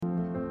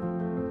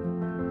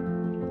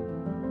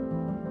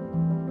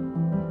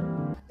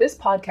This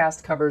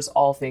podcast covers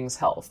all things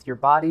health, your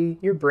body,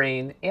 your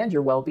brain, and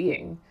your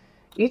well-being.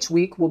 Each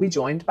week, we'll be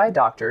joined by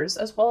doctors,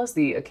 as well as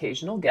the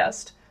occasional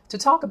guest, to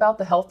talk about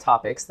the health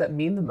topics that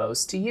mean the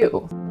most to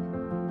you.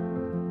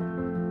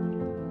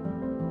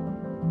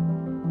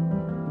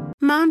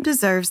 Mom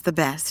deserves the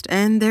best,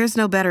 and there's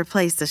no better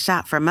place to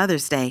shop for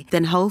Mother's Day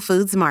than Whole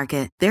Foods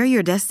Market. They're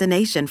your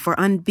destination for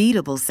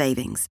unbeatable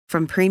savings,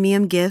 from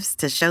premium gifts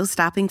to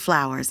show-stopping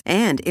flowers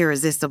and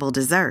irresistible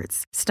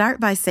desserts. Start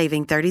by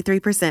saving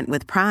 33%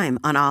 with Prime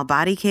on all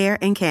body care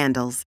and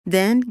candles.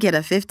 Then get a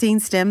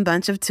 15-stem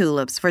bunch of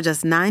tulips for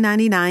just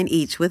 $9.99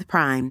 each with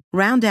Prime.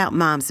 Round out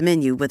Mom's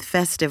menu with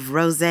festive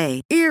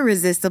rosé,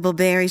 irresistible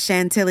berry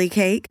chantilly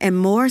cake, and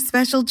more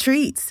special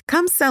treats.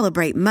 Come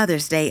celebrate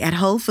Mother's Day at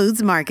Whole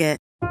Foods Market.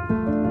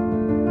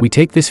 We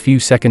take this few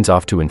seconds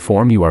off to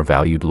inform you, our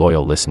valued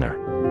loyal listener,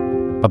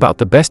 about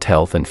the best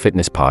health and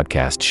fitness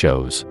podcast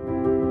shows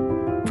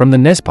from the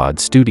Nespod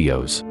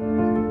Studios.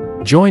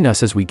 Join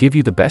us as we give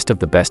you the best of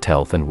the best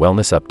health and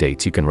wellness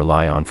updates you can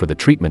rely on for the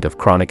treatment of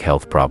chronic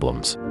health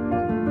problems.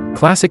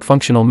 Classic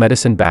functional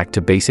medicine back to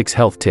basics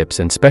health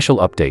tips and special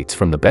updates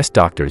from the best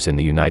doctors in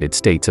the United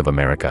States of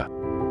America.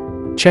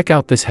 Check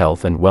out this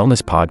health and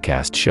wellness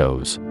podcast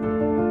shows.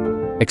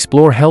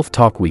 Explore Health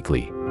Talk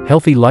Weekly,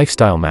 Healthy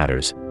Lifestyle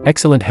Matters,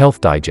 Excellent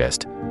Health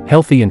Digest,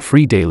 Healthy and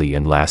Free Daily,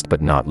 and last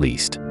but not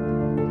least,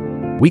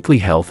 Weekly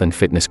Health and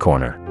Fitness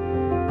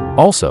Corner.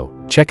 Also,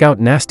 check out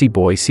Nasty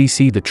Boy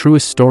CC, the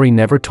truest story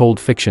never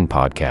told fiction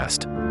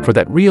podcast, for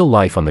that real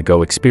life on the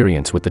go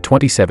experience with the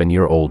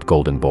 27-year-old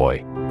golden boy,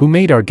 who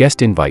made our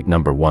guest invite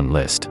 #1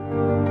 list.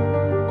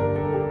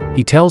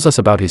 He tells us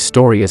about his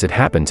story as it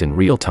happens in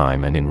real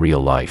time and in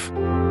real life.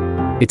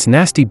 It's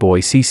Nasty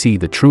Boy CC,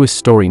 the truest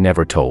story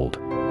never told.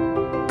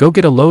 Go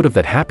get a load of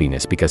that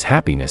happiness, because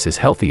happiness is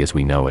healthy as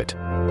we know it.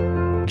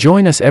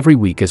 Join us every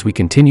week as we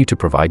continue to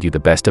provide you the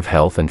best of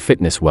health and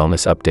fitness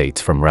wellness updates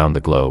from around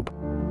the globe.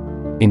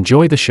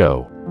 Enjoy the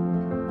show.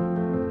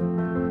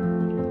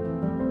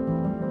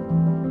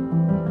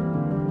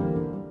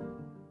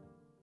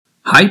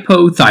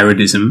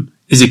 Hypothyroidism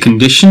is a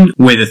condition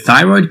where the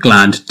thyroid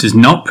gland does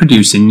not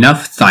produce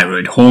enough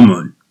thyroid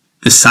hormone.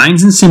 The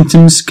signs and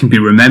symptoms can be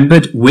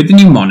remembered with the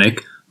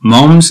mnemonic,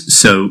 "Mom's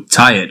so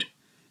tired."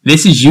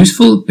 This is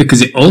useful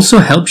because it also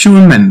helps you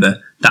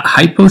remember that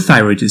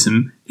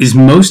hypothyroidism is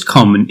most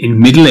common in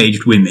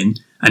middle-aged women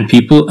and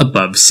people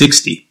above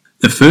 60.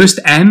 The first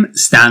M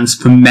stands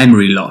for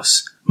memory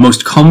loss,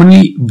 most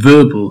commonly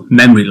verbal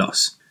memory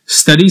loss.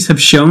 Studies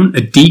have shown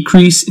a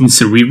decrease in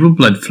cerebral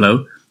blood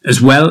flow as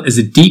well as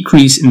a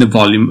decrease in the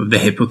volume of the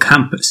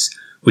hippocampus,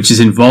 which is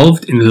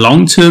involved in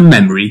long-term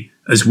memory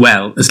as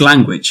well as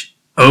language.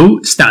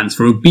 O stands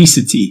for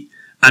obesity,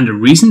 and a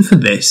reason for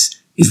this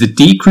is the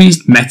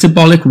decreased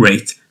metabolic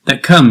rate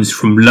that comes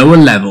from lower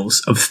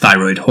levels of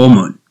thyroid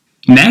hormone.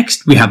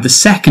 Next, we have the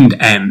second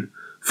M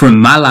for a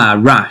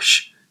malar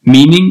rash,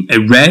 meaning a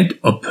red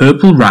or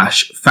purple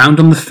rash found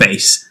on the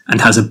face and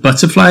has a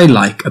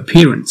butterfly-like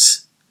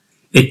appearance.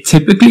 It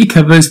typically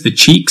covers the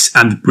cheeks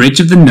and the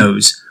bridge of the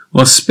nose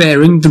while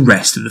sparing the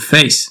rest of the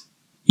face.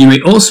 You may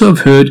also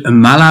have heard a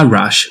malar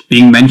rash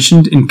being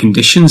mentioned in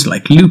conditions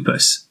like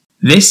lupus.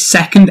 This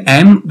second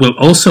M will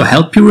also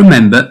help you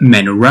remember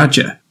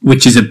menorrhagia,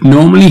 which is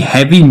abnormally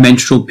heavy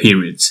menstrual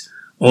periods,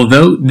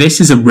 although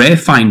this is a rare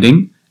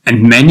finding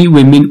and many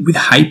women with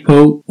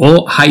hypo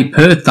or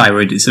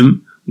hyperthyroidism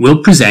will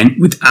present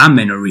with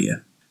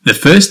amenorrhea. The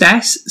first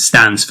S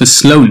stands for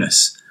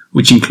slowness,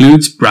 which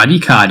includes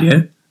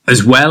bradycardia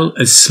as well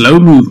as slow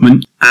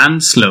movement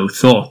and slow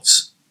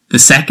thoughts. The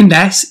second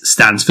S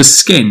stands for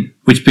skin,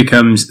 which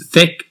becomes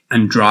thick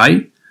and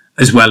dry,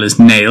 as well as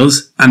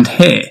nails and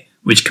hair,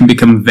 which can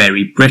become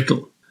very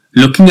brittle.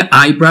 Looking at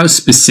eyebrows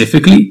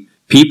specifically,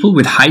 people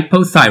with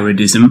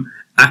hypothyroidism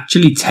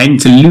actually tend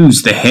to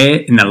lose the hair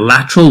in the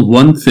lateral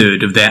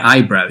 1/3 of their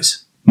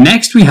eyebrows.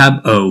 Next we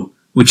have O,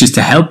 which is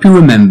to help you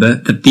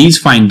remember that these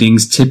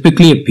findings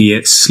typically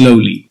appear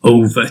slowly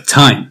over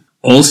time.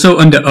 Also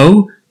under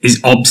O is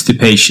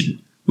obstipation,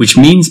 which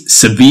means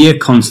severe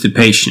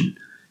constipation,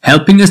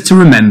 helping us to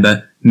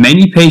remember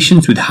many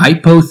patients with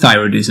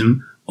hypothyroidism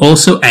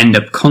also end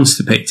up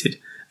constipated,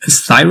 as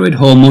thyroid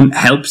hormone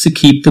helps to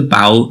keep the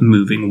bowel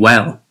moving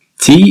well.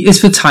 T is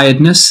for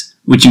tiredness,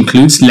 which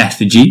includes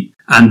lethargy,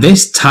 and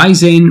this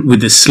ties in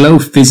with the slow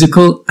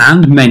physical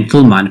and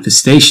mental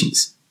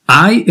manifestations.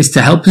 I is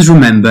to help us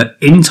remember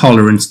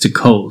intolerance to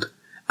cold,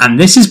 and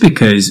this is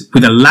because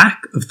with a lack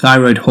of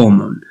thyroid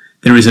hormone,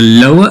 there is a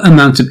lower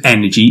amount of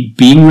energy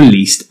being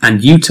released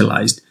and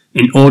utilized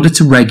in order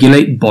to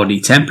regulate body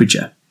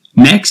temperature.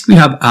 Next we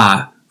have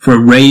R for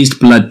a raised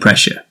blood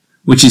pressure,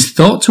 which is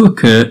thought to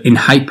occur in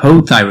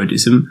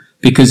hypothyroidism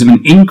because of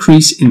an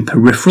increase in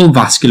peripheral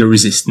vascular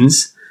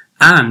resistance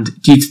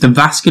and due to the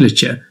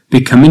vasculature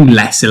becoming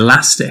less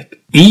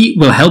elastic. E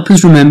will help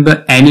us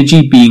remember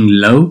energy being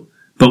low,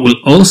 but will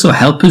also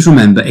help us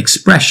remember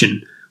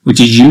expression,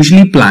 which is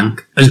usually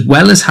blank, as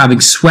well as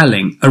having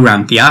swelling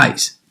around the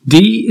eyes.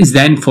 D is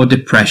then for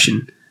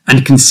depression,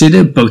 and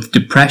consider both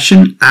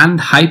depression and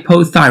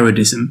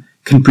hypothyroidism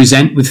can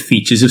present with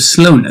features of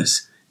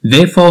slowness.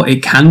 Therefore,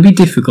 it can be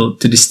difficult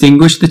to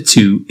distinguish the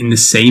two in the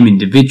same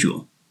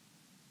individual.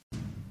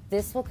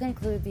 This will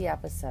conclude the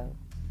episode.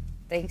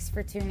 Thanks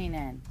for tuning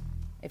in.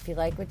 If you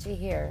like what you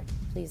hear,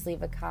 please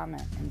leave a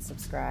comment and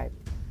subscribe.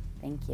 Thank you.